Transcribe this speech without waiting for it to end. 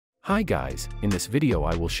Hi guys, in this video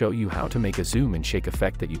I will show you how to make a zoom and shake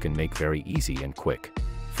effect that you can make very easy and quick.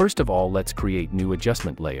 First of all, let's create new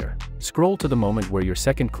adjustment layer. Scroll to the moment where your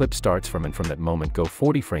second clip starts from, and from that moment go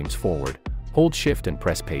 40 frames forward, hold shift and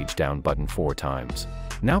press page down button 4 times.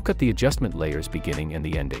 Now cut the adjustment layers beginning and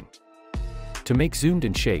the ending. To make zoomed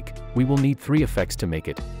and shake, we will need 3 effects to make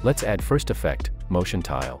it. Let's add first effect, motion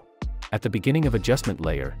tile. At the beginning of adjustment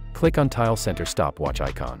layer, click on tile center stopwatch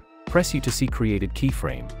icon. Press U to see created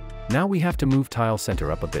keyframe. Now we have to move tile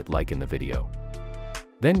center up a bit like in the video.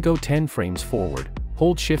 Then go 10 frames forward,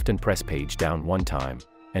 hold shift and press page down 1 time,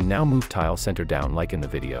 and now move tile center down like in the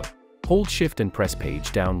video. Hold shift and press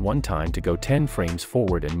page down 1 time to go 10 frames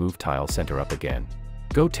forward and move tile center up again.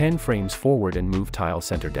 Go 10 frames forward and move tile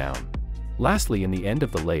center down. Lastly, in the end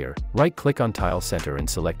of the layer, right-click on tile center and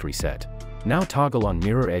select reset. Now toggle on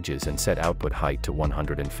mirror edges and set output height to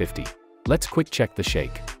 150. Let's quick check the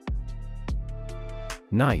shake.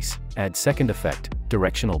 Nice. Add second effect,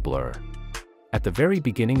 directional blur. At the very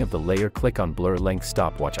beginning of the layer, click on blur length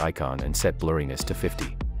stopwatch icon and set blurriness to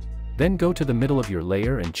 50. Then go to the middle of your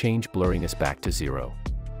layer and change blurriness back to 0.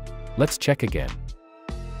 Let's check again.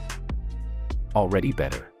 Already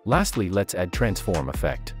better. Lastly, let's add transform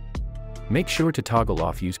effect. Make sure to toggle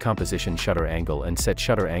off use composition shutter angle and set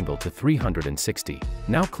shutter angle to 360.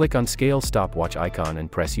 Now click on scale stopwatch icon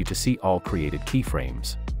and press U to see all created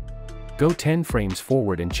keyframes. Go 10 frames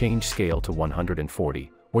forward and change scale to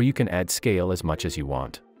 140, or you can add scale as much as you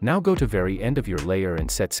want. Now go to very end of your layer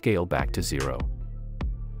and set scale back to 0.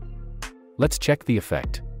 Let's check the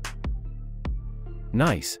effect.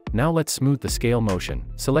 Nice. Now let's smooth the scale motion.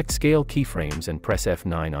 Select scale keyframes and press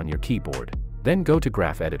F9 on your keyboard. Then go to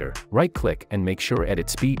graph editor, right-click and make sure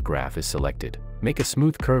edit speed graph is selected. Make a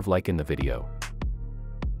smooth curve like in the video.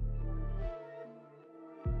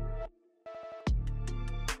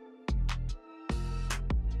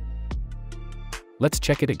 Let's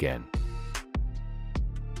check it again.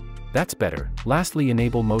 That's better. Lastly,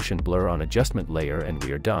 enable motion blur on adjustment layer and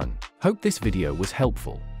we are done. Hope this video was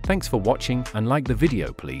helpful. Thanks for watching and like the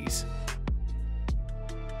video please.